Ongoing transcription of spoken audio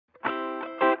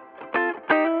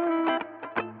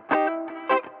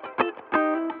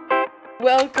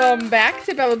Welcome back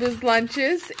to Bella Boo's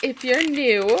Lunches. If you're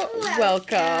new,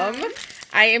 welcome.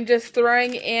 I am just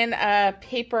throwing in a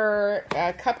paper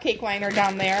cupcake liner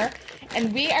down there,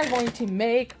 and we are going to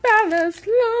make Bella's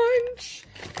lunch.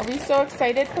 Are we so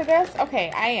excited for this?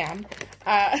 Okay, I am.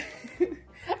 I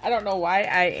don't know why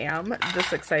I am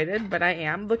this excited, but I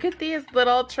am. Look at these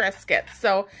little Triscuits.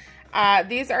 So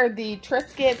these are the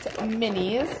Triscuit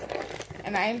minis,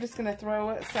 and I'm just going to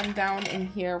throw some down in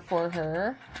here for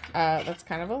her. That's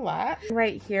kind of a lot.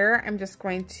 Right here, I'm just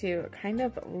going to kind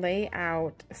of lay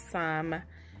out some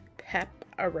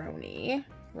pepperoni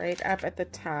right up at the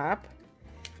top.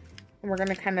 And we're going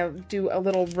to kind of do a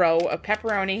little row of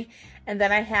pepperoni. And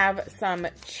then I have some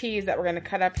cheese that we're going to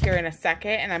cut up here in a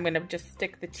second. And I'm going to just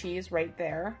stick the cheese right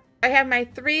there. I have my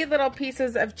 3 little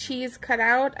pieces of cheese cut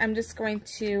out. I'm just going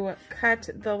to cut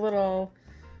the little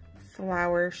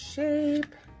flower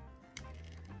shape.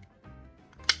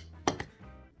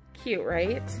 Cute,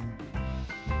 right?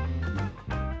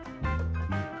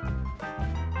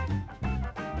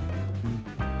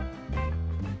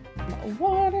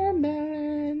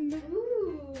 Watermelon.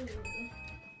 Ooh.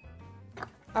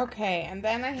 Okay, and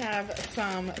then I have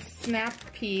some snap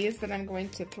peas that I'm going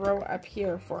to throw up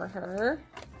here for her.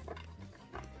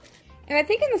 And I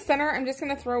think in the center, I'm just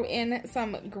going to throw in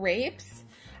some grapes.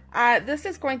 This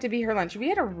is going to be her lunch. We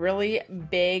had a really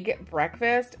big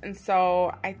breakfast, and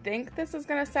so I think this is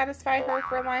going to satisfy her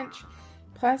for lunch.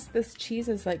 Plus, this cheese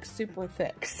is like super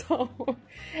thick. So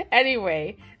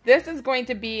anyway, this is going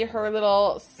to be her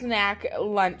little snack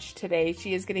lunch today.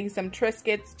 She is getting some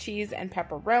Triscuits, cheese and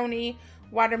pepperoni,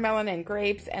 watermelon and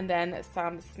grapes, and then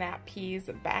some snap peas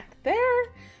back there.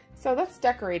 So let's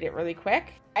decorate it really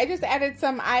quick. I just added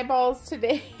some eyeballs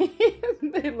today.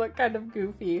 They look kind of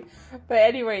goofy. But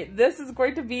anyway, this is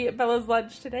going to be Bella's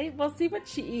lunch today. We'll see what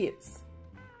she eats.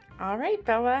 All right,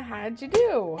 Bella, how'd you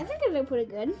do? I think I did pretty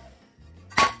good.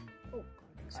 Oh,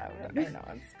 I know,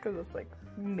 it's because it's like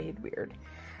made weird.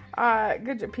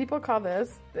 Good job. People call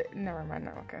this, never mind,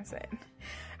 I'm not going to say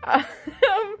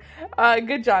it.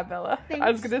 Good job, Bella. Thanks.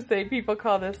 I was going to say people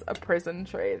call this a prison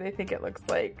tray. They think it looks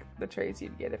like the trays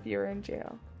you'd get if you were in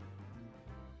jail.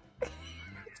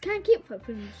 It's kind of cute for a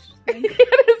prison thing.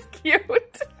 It is cute. Look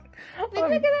at the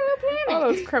little planet. All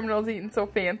those criminals eating so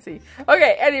fancy.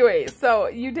 Okay, anyway, so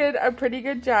you did a pretty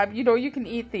good job. You know you can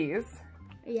eat these.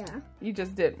 Yeah. You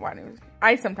just did want to.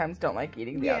 I sometimes don't like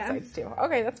eating the outsides too.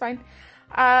 Okay, that's fine.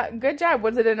 Good job.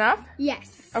 Was it enough?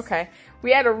 Yes. Okay.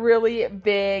 We had a really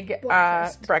big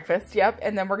breakfast. Yep.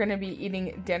 And then we're going to be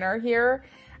eating dinner here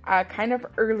kind of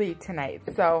early tonight.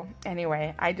 So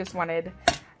anyway, I just wanted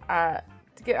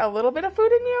to get a little bit of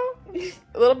food in you.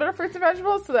 A little bit of fruits and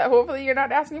vegetables so that hopefully you're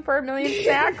not asking for a million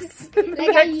snacks in the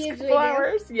next couple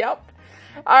hours. Yep.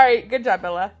 All right. Good job,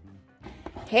 Bella.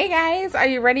 Hey guys, are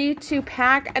you ready to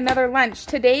pack another lunch?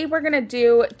 Today we're going to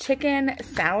do chicken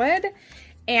salad.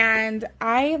 And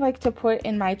I like to put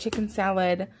in my chicken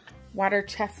salad water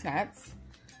chestnuts.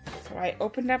 So I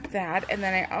opened up that, and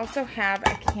then I also have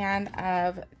a can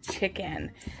of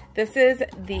chicken. This is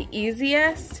the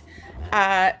easiest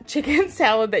chicken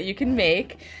salad that you can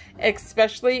make,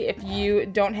 especially if you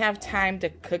don't have time to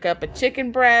cook up a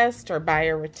chicken breast or buy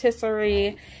a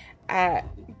rotisserie.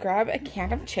 Grab a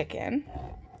can of chicken.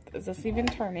 Is this even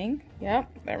turning? Yep,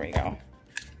 there we go.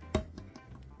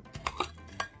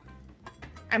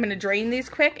 I'm going to drain these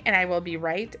quick and I will be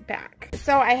right back.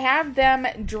 So I have them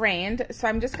drained. So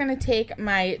I'm just going to take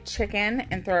my chicken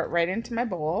and throw it right into my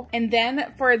bowl. And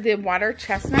then for the water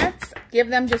chestnuts, give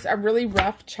them just a really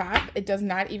rough chop. It does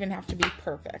not even have to be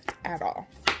perfect at all.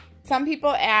 Some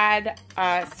people add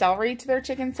celery to their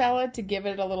chicken salad to give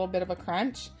it a little bit of a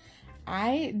crunch.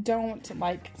 I don't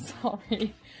like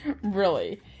celery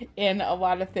really in a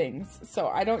lot of things. So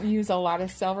I don't use a lot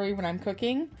of celery when I'm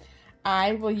cooking.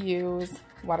 I will use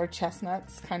water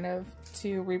chestnuts kind of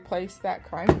to replace that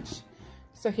crunch.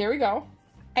 So here we go.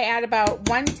 I add about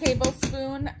 1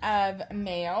 tablespoon of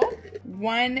mayo,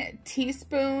 1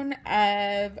 teaspoon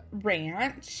of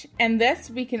ranch, and this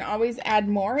we can always add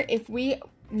more if we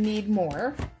need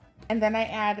more. And then I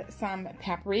add some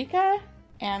paprika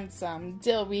and some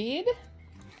dill weed.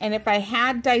 And if I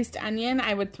had diced onion,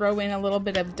 I would throw in a little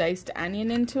bit of diced onion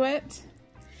into it.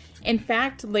 In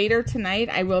fact, later tonight,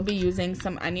 I will be using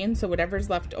some onion, so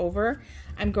whatever's left over,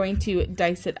 I'm going to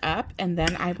dice it up, and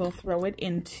then I will throw it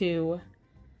into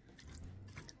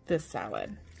this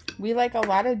salad. We like a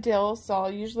lot of dill, so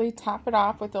I'll usually top it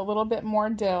off with a little bit more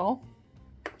dill.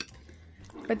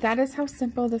 But that is how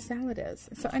simple the salad is.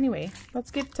 So anyway,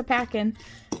 let's get to packing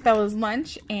Bella's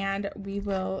lunch, and we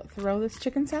will throw this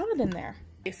chicken salad in there.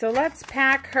 So let's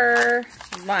pack her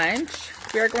lunch.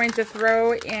 We're going to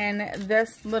throw in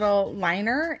this little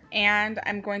liner, and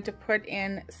I'm going to put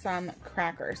in some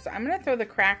crackers. So I'm going to throw the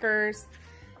crackers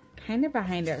kind of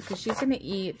behind her because she's going to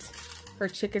eat her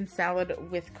chicken salad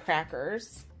with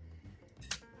crackers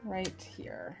right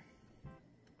here.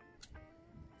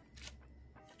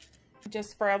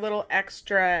 Just for a little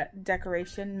extra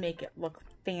decoration, make it look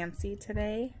fancy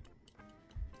today.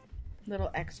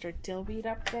 Little extra dill weed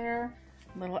up there.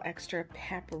 Little extra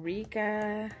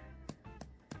paprika.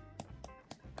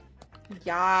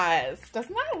 Yes.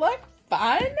 Doesn't that look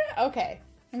fun? Okay.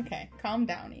 Okay. Calm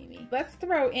down, Amy. Let's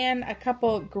throw in a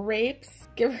couple grapes.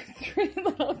 Give her 3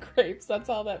 little grapes. That's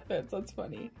all that fits. That's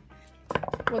funny.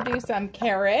 We'll do some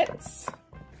carrots.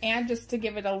 And just to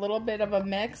give it a little bit of a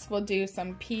mix, we'll do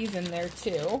some peas in there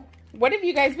too. What have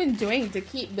you guys been doing to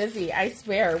keep busy? I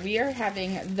swear, we are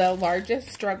having the largest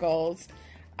struggles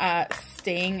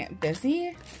staying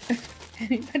busy.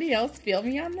 Anybody else feel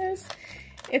me on this?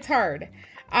 It's hard.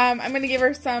 I'm going to give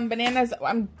her some bananas.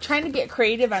 I'm trying to get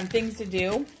creative on things to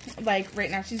do. Like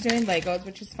right now she's doing Legos,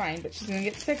 which is fine, but she's going to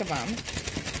get sick of them.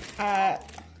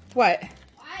 What?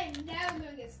 I'm never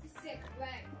going to get sick of Legos.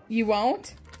 You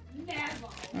won't? Never.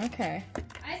 Okay.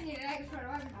 I just need Legos for the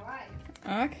rest of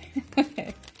my life.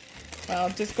 Okay. Well,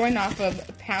 just going off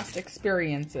of past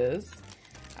experiences,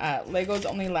 Legos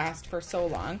only last for so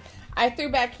long. I threw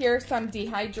back here some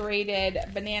dehydrated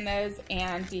bananas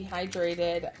and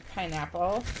dehydrated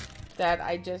pineapple that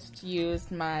I just used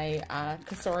my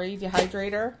Kasori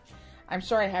dehydrator. I'm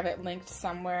sure I have it linked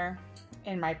somewhere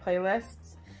in my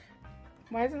playlists.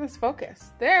 Why isn't this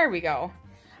focused? There we go.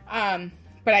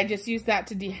 But I just used that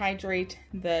to dehydrate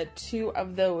the 2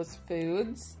 of those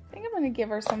foods. I think I'm going to give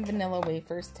her some vanilla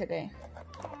wafers today.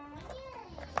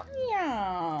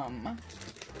 Yum.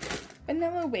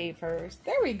 Vanilla wafers.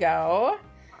 There we go.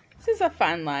 This is a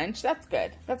fun lunch. That's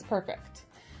good. That's perfect.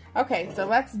 Okay, so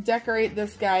let's decorate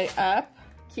this guy up.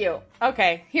 Cute.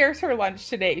 Okay, here's her lunch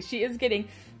today. She is getting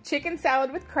chicken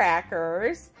salad with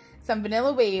crackers, some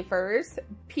vanilla wafers,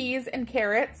 peas and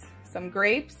carrots, some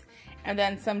grapes, and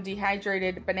then some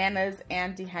dehydrated bananas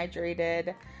and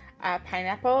dehydrated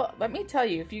pineapple. Let me tell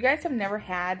you, if you guys have never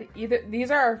had either, these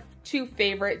are our 2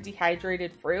 favorite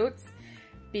dehydrated fruits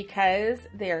because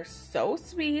they are so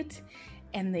sweet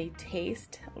and they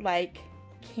taste like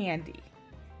candy.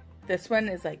 This one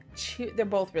is like they're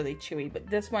both really chewy, but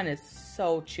this one is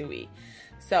so chewy.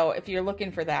 So if you're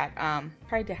looking for that,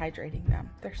 try dehydrating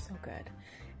them. They're so good.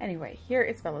 Anyway, here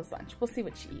is Bella's lunch. We'll see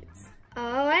what she eats.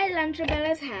 All right,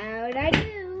 Lunchabella's, how'd I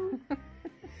do?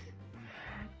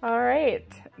 All right,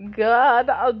 good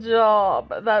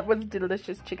job. That was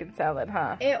delicious chicken salad,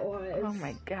 huh? It was. Oh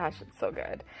my gosh, it's so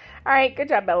good. All right, good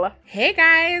job, Bella. Hey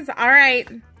guys, all right.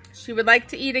 She would like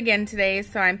to eat again today,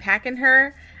 so I'm packing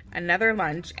her another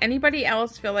lunch. Anybody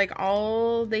else feel like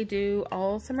all they do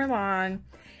all summer long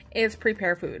is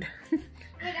prepare food? Wait,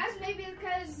 that's maybe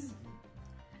because,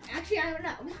 actually, I don't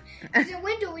know. Because in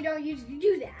winter, we don't usually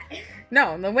do that.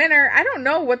 No, in the winter, I don't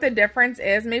know what the difference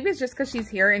is. Maybe it's just because she's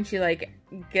here and she, like,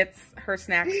 gets her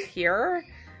snacks here.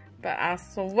 But I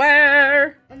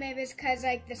swear. Or maybe it's because,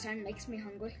 like, the sun makes me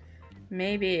hungry.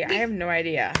 Maybe. I have no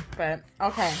idea. But,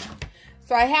 okay.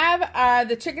 So I have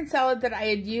the chicken salad that I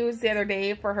had used the other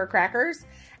day for her crackers.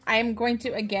 I'm going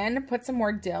to, again, put some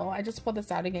more dill. I just pulled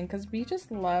this out again because we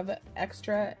just love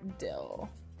extra dill.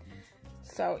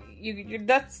 So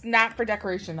that's not for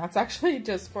decoration. That's actually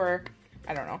just for,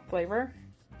 I don't know, flavor.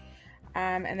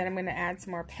 And then I'm going to add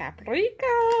some more paprika.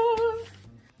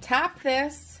 Top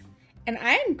this. And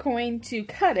I'm going to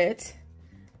cut it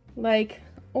like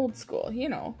old school, you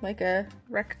know, like a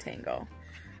rectangle.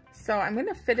 So I'm going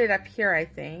to fit it up here, I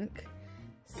think.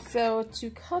 So to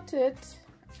cut it,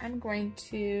 I'm going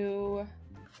to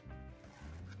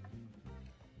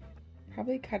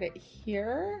probably cut it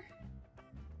here.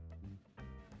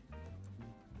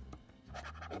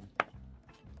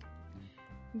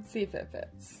 Let's see if it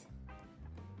fits.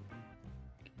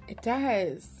 It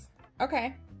does.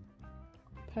 Okay.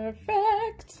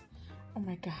 Perfect. Oh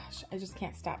my gosh, I just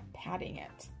can't stop patting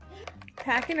it.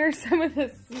 Packing her some of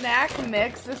the snack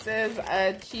mix. This is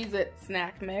a Cheez-It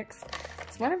snack mix.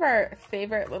 It's one of our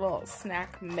favorite little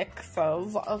snack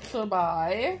mixes to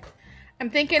buy. I'm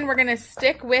thinking we're gonna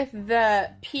stick with the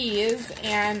peas,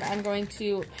 and I'm going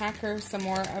to pack her some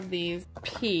more of these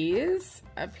peas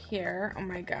up here. Oh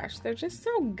my gosh, they're just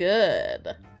so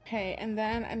good. Okay, and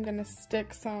then I'm gonna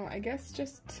stick some, I guess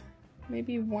just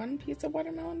maybe 1 piece of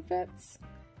watermelon fits.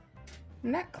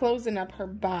 I'm not closing up her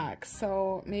box,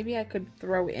 so maybe I could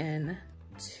throw in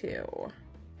 2.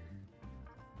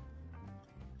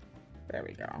 There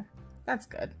we go. That's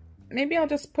good. maybe I'll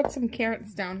just put some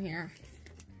carrots down here.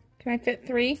 Can I fit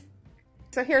 3?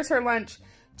 So here's her lunch.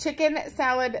 Chicken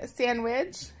salad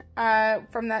sandwich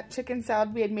from that chicken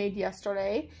salad we had made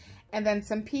yesterday. And then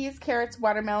some peas, carrots,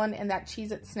 watermelon, and that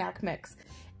Cheez-It snack mix.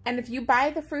 And if you buy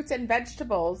the fruits and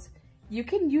vegetables, you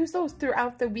can use those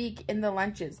throughout the week in the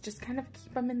lunches. Just kind of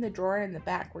keep them in the drawer in the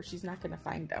back where she's not going to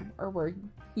find them, or where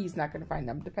he's not going to find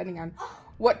them, depending on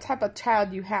what type of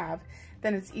child you have.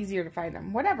 Then it's easier to find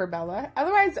them. Whatever, Bella.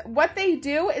 Otherwise, what they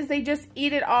do is they just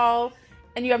eat it all,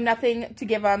 and you have nothing to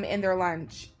give them in their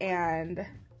lunch. And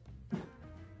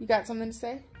you got something to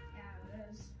say? Yeah,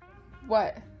 it is.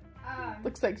 What?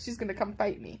 Looks like she's going to come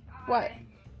fight me. What?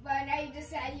 But now you just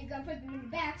said you're going to put them in the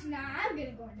back, so now I'm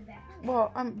going to go in the back.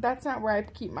 Well, that's not where I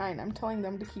keep mine. I'm telling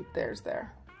them to keep theirs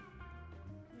there.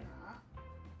 Nah.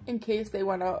 In case they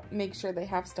want to make sure they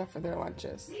have stuff for their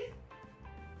lunches.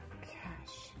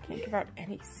 Gosh, can't give out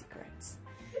any secrets.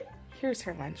 Here's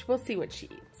her lunch. We'll see what she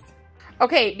eats.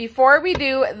 Okay, before we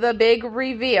do the big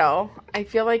reveal, I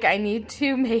feel like I need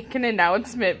to make an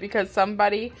announcement because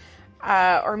somebody,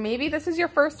 or maybe this is your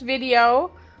first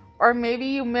video, or maybe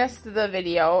you missed the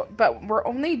video, but we're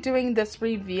only doing this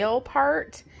reveal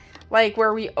part, like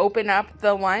where we open up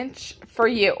the lunch for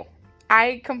you.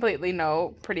 I completely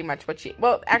know pretty much what she,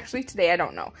 well, actually today I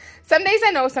don't know. Some days I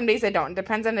know, some days I don't.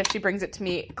 Depends on if she brings it to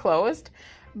me closed.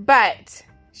 But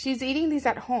she's eating these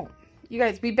at home. You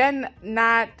guys, we've been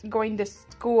not going to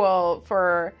school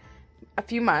for a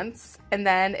few months, and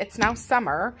then it's now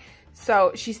summer.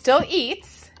 So she still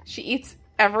eats. She eats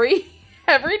every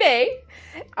day.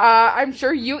 I'm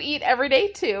sure you eat every day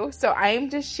too. So I am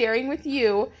just sharing with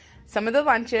you some of the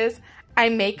lunches. I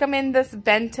make them in this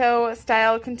bento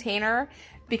style container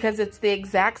because it's the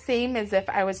exact same as if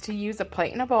I was to use a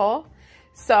plate and a bowl.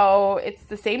 So it's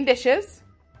the same dishes,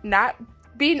 not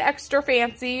being extra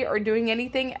fancy or doing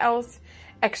anything else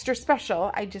extra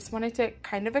special. I just wanted to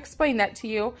kind of explain that to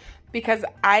you because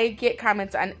I get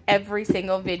comments on every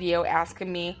single video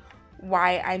asking me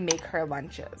why I make her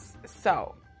lunches.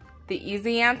 So the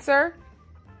easy answer,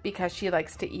 because she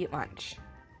likes to eat lunch.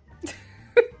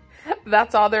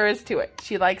 That's all there is to it.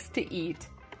 She likes to eat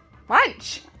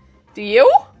lunch. Do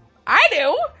you? I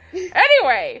do.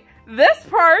 Anyway,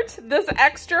 this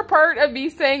extra part of me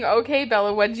saying, okay,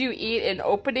 Bella, what'd you eat, and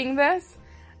opening this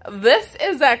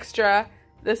is extra.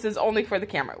 This is only for the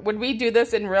camera. Would we do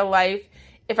this in real life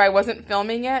if I wasn't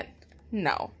filming it?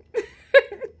 No.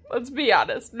 Let's be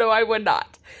honest. No, I would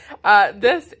not.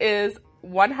 This is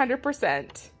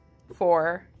 100%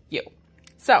 for you.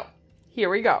 So, here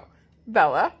we go.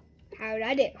 Bella. How'd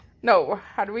I do? No,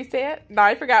 how do we say it? No,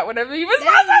 I forgot what you were supposed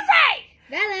to say!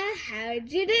 Bella,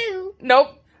 how'd you do?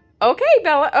 Nope. Okay,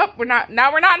 Bella. Oh, we're not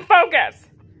in focus.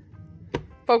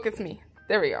 Focus me.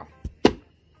 There we go.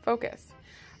 Focus.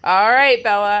 All right,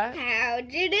 Bella.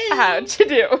 How'd you do? How'd you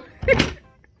do?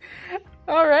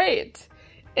 All right.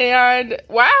 And,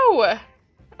 wow.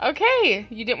 Okay,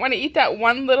 you didn't want to eat that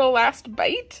one little last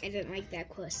bite? I didn't like that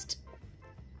crust.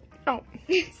 Oh,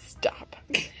 stop.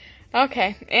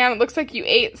 Okay, and it looks like you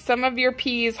ate some of your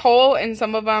peas whole and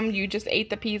some of them you just ate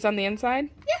the peas on the inside?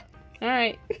 Yeah. All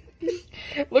right.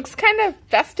 Looks kind of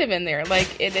festive in there,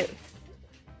 like it.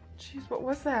 Jeez, what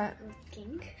was that?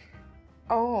 Pink.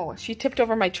 Oh, she tipped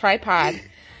over my tripod.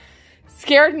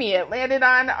 Scared me. It landed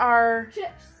on our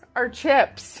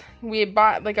chips. We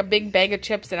bought like a big bag of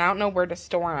chips and I don't know where to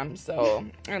store them. So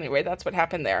anyway, that's what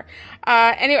happened there.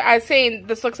 Anyway, I was saying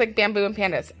this looks like bamboo and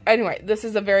pandas. Anyway, this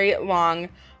is a very long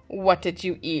what did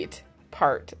you eat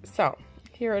part. So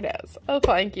here it is. Oh,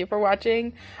 thank you for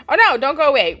watching. Oh no, don't go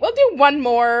away. We'll do one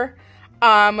more.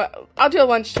 I'll do a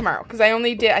lunch tomorrow because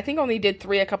I think only did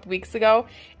 3 a couple weeks ago,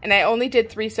 and I only did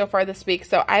 3 so far this week.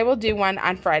 So I will do one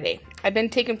on Friday. I've been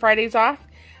taking Fridays off.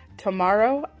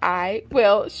 Tomorrow I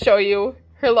will show you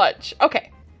her lunch.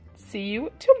 Okay. See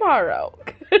you tomorrow.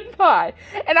 Goodbye.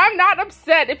 And I'm not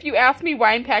upset if you ask me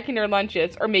why I'm packing her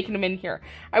lunches or making them in here.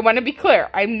 I want to be clear.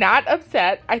 I'm not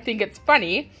upset. I think it's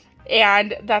funny.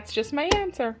 And that's just my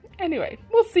answer. Anyway,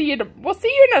 we'll see you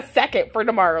in a second for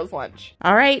tomorrow's lunch.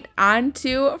 All right, on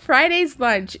to Friday's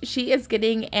lunch. She is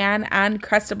getting an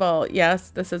Uncrustable. Yes,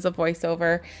 this is a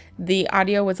voiceover. The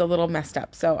audio was a little messed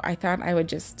up, so I thought I would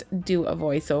just do a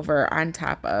voiceover on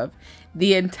top of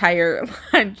the entire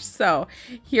lunch. So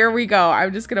here we go.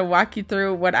 I'm just going to walk you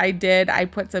through what I did. I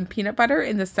put some peanut butter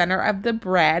in the center of the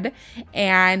bread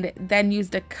and then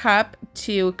used a cup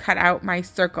to cut out my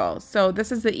circles. So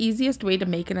this is the easiest way to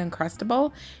make an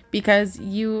Uncrustable because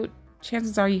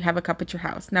chances are you have a cup at your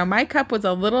house. Now my cup was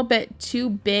a little bit too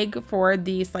big for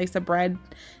the slice of bread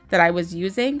that I was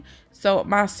using. So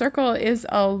my circle is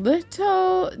a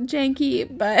little janky,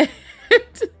 but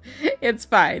It's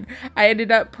fine. I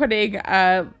ended up putting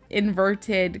a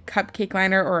inverted cupcake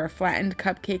liner or a flattened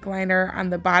cupcake liner on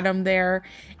the bottom there,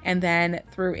 and then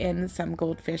threw in some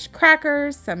goldfish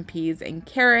crackers, some peas and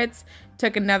carrots,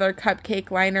 took another cupcake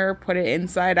liner, put it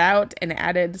inside out, and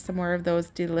added some more of those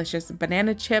delicious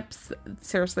banana chips.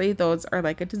 Seriously, those are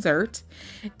like a dessert.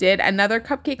 Did another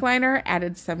cupcake liner,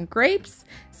 added some grapes,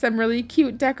 some really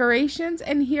cute decorations,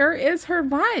 and here is her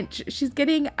lunch. She's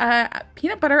getting a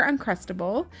peanut butter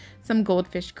Uncrustable, some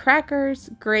goldfish crackers,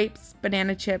 grapes,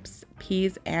 banana chips,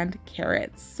 peas, and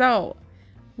carrots. So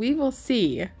we will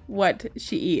see what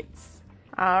she eats.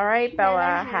 All right,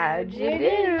 Bella, how'd you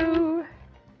do?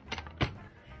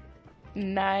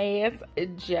 Nice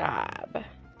job.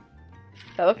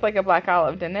 That looked like a black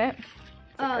olive, didn't it?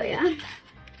 Oh, yeah.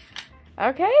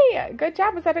 Okay, good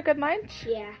job. Was that a good lunch?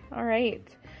 Yeah. All right.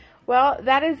 Well,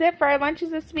 that is it for our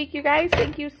lunches this week, you guys.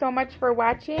 Thank you so much for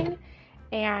watching.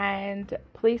 And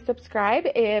please subscribe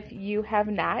if you have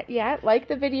not yet. Like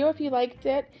the video if you liked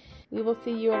it. We will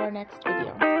see you in our next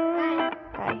video.